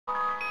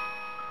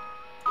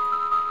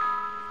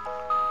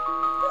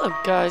Hello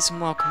guys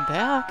and welcome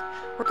back.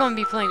 We're going to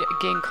be playing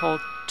a game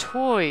called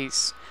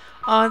Toys.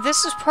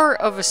 This is part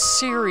of a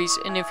series,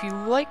 and if you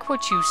like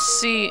what you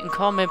see and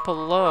comment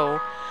below,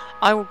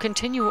 I will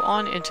continue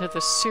on into the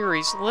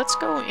series. Let's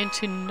go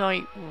into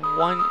night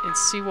 1 and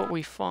see what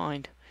we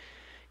find.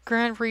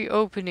 Grand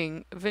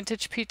reopening.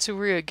 Vintage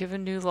pizzeria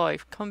given new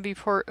life. Come be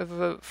part of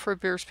a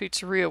Fredbear's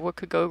Pizzeria. What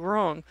could go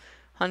wrong?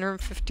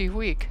 150 a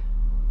week.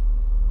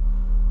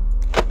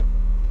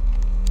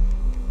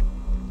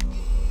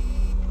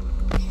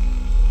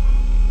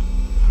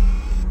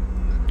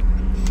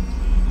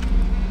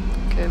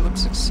 Okay,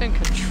 looks like sync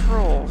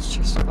controls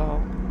just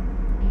about.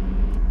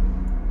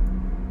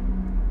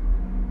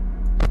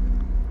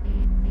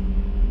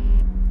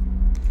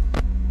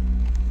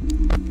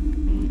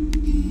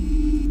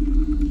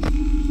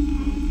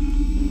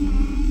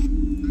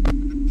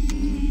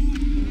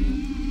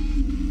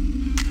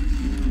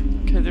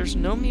 Okay, there's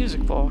no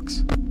music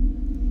box.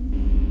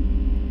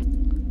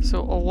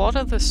 So a lot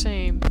of the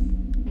same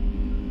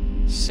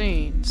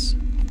scenes.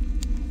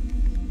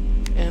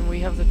 And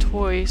we have the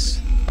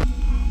toys.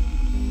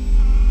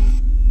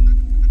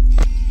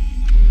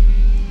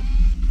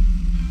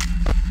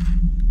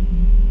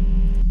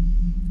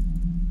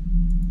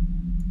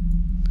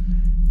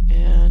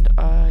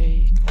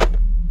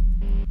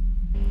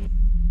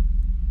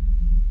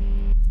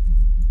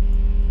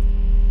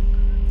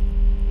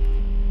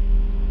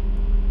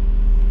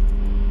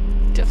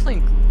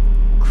 Definitely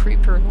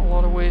creepier in a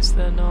lot of ways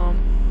than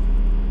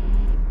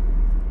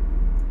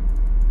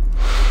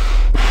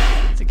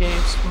the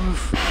games.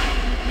 Oof.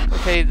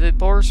 Okay, the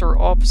bars are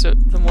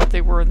opposite than what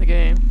they were in the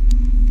game.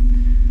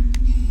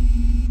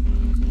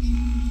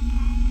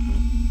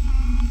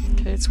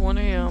 Okay, it's 1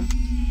 AM.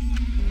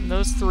 And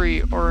those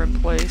three are in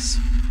place.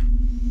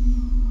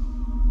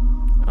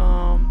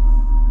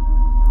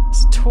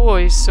 It's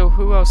toys, so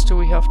who else do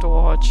we have to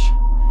watch?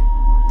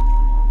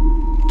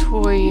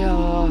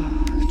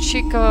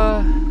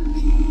 Chica,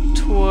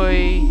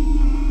 Toy.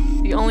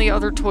 The only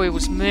other toy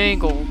was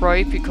Mangle,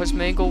 right? Because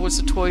Mangle was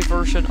the toy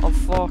version of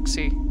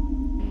Foxy.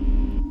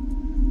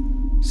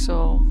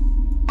 So.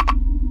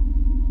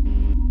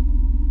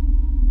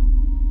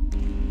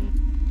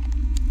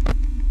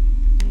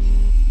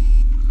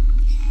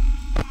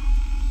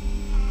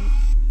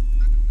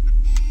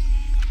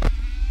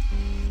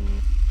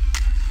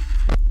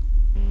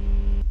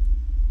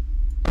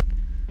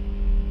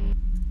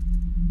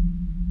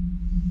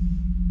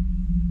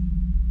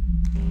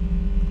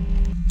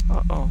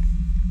 Uh-oh.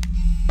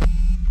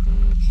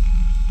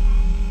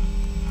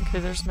 Okay,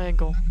 there's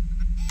Mangle.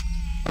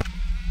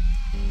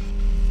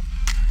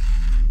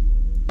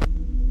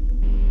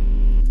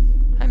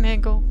 Hi,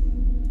 Mangle.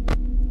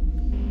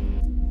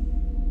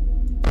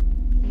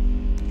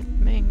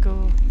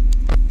 Mangle.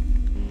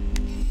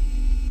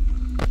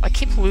 I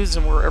keep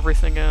losing where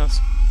everything is.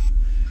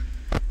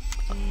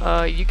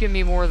 You give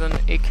me more than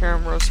 8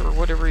 cameras or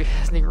whatever you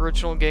had in the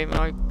original game, and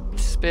I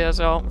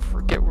spaz out and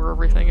forget where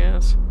everything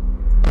is.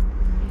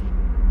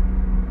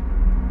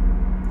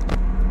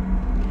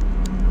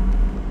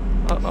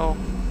 Uh-oh.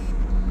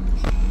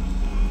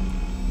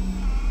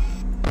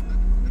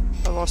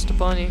 I lost a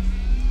bunny.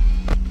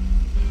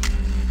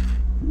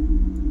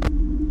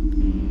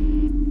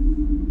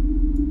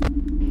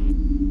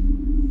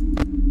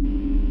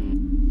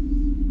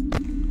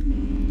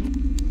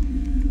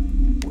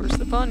 Where's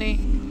the bunny?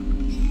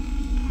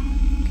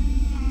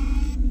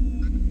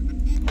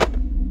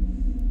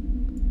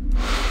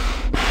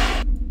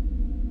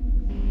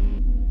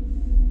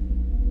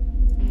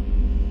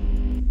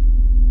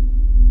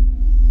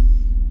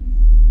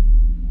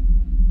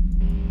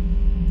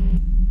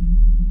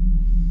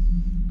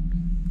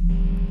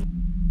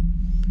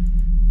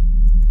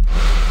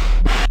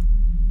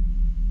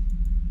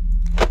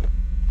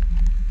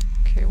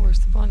 Where's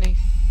the bunny?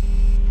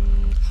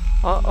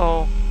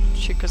 Uh-oh.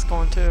 Chica's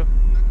gone too.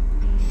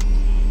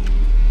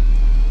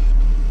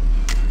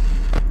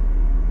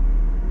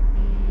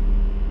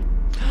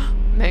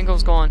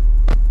 Mangle's gone.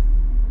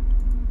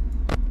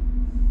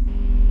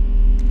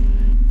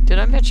 Did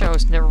I mention I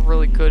was never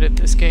really good at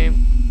this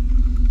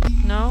game?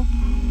 No?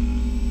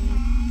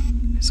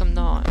 Guess I'm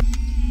not.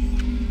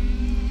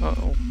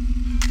 Uh-oh.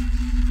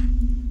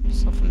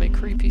 Something make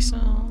creepy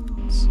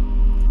sounds.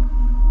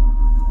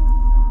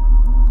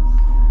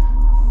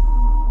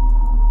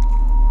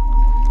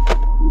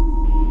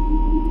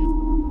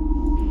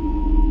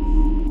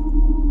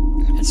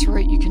 That's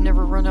right, you can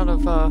never run out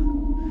of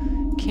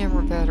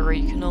camera battery.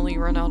 You can only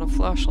run out of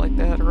flashlight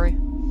battery.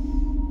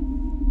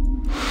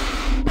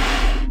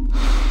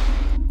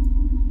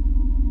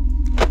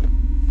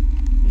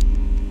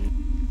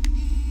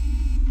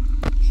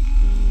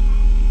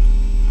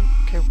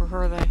 Okay,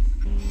 where are they?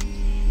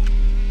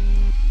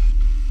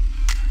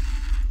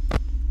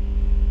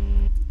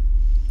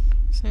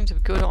 Seems to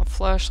be good on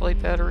flashlight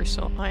battery,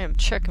 so I am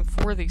checking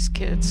for these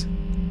kids.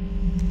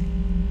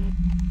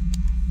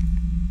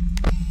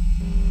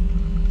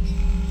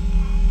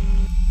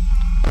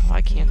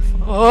 I can't.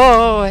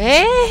 Oh,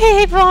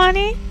 hey,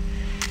 Bonnie!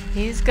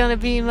 He's gonna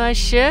be my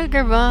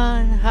sugar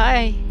bun.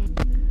 Hi.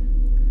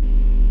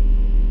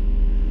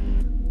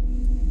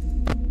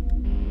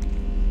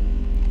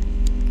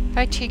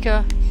 Hi,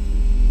 Chica.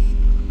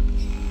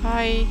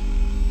 Hi.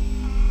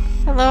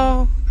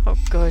 Hello. Oh,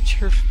 God,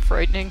 you're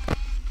frightening.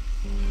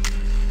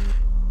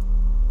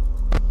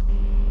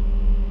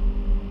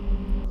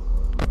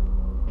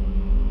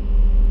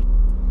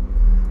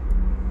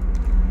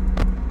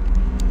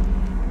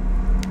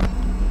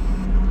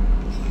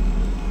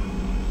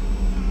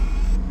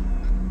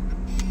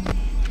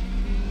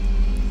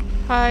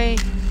 Hi.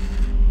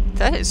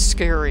 That is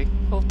scary.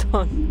 Hold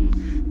on.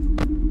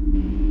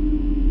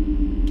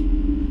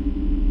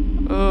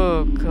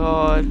 Oh,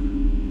 God.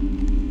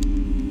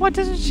 Why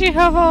doesn't she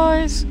have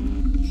eyes?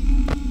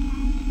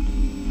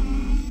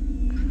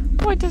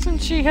 Why doesn't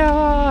she have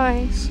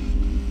eyes?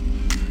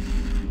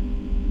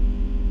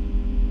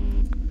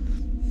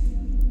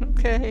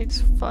 Okay,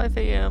 it's 5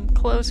 a.m.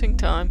 Closing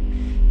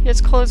time. It's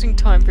closing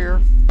time,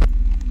 Beer.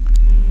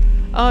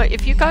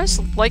 If you guys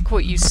like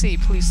what you see,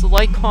 please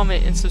like,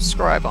 comment, and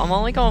subscribe. I'm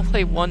only gonna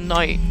play one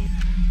night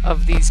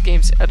of these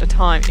games at a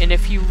time, and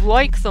if you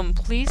like them,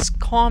 please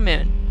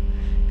comment,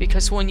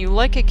 because when you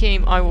like a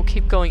game, I will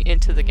keep going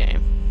into the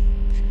game.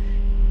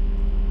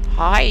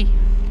 Hi.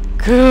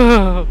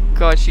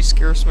 God, she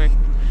scares me.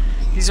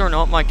 These are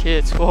not my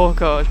kids. Oh,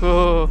 God.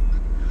 Whoa.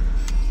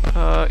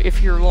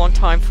 If you're a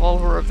long-time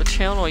follower of the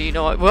channel, you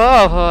know I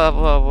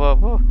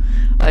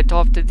I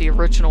adopted the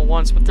original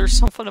ones, but there's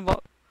something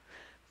about...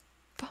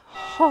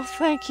 Oh,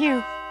 thank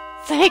you.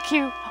 Thank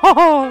you.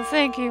 Oh,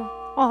 thank you.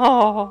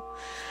 Oh.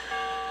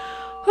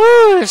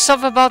 Whew, there's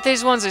something about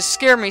these ones that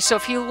scare me, so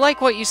if you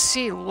like what you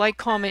see, like,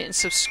 comment, and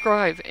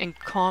subscribe, and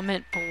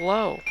comment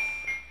below.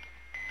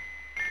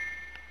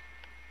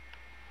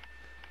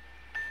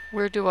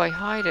 Where do I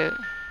hide it?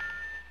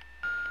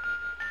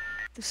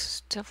 This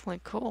is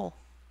definitely cool.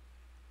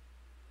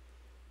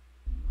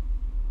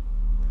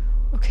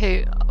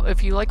 Okay,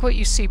 if you like what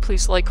you see,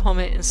 please like,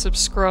 comment, and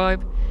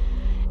subscribe.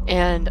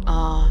 And,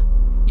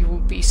 you will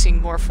be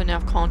seeing more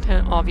FNAF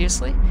content,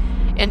 obviously.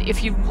 And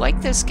if you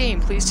like this game,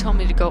 please tell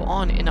me to go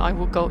on, and I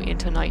will go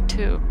into night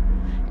 2.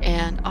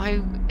 And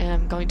I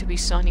am going to be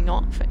signing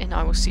off, and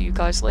I will see you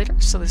guys later.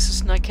 So this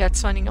is Nightcat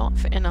signing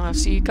off, and I'll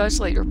see you guys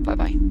later.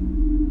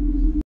 Bye-bye.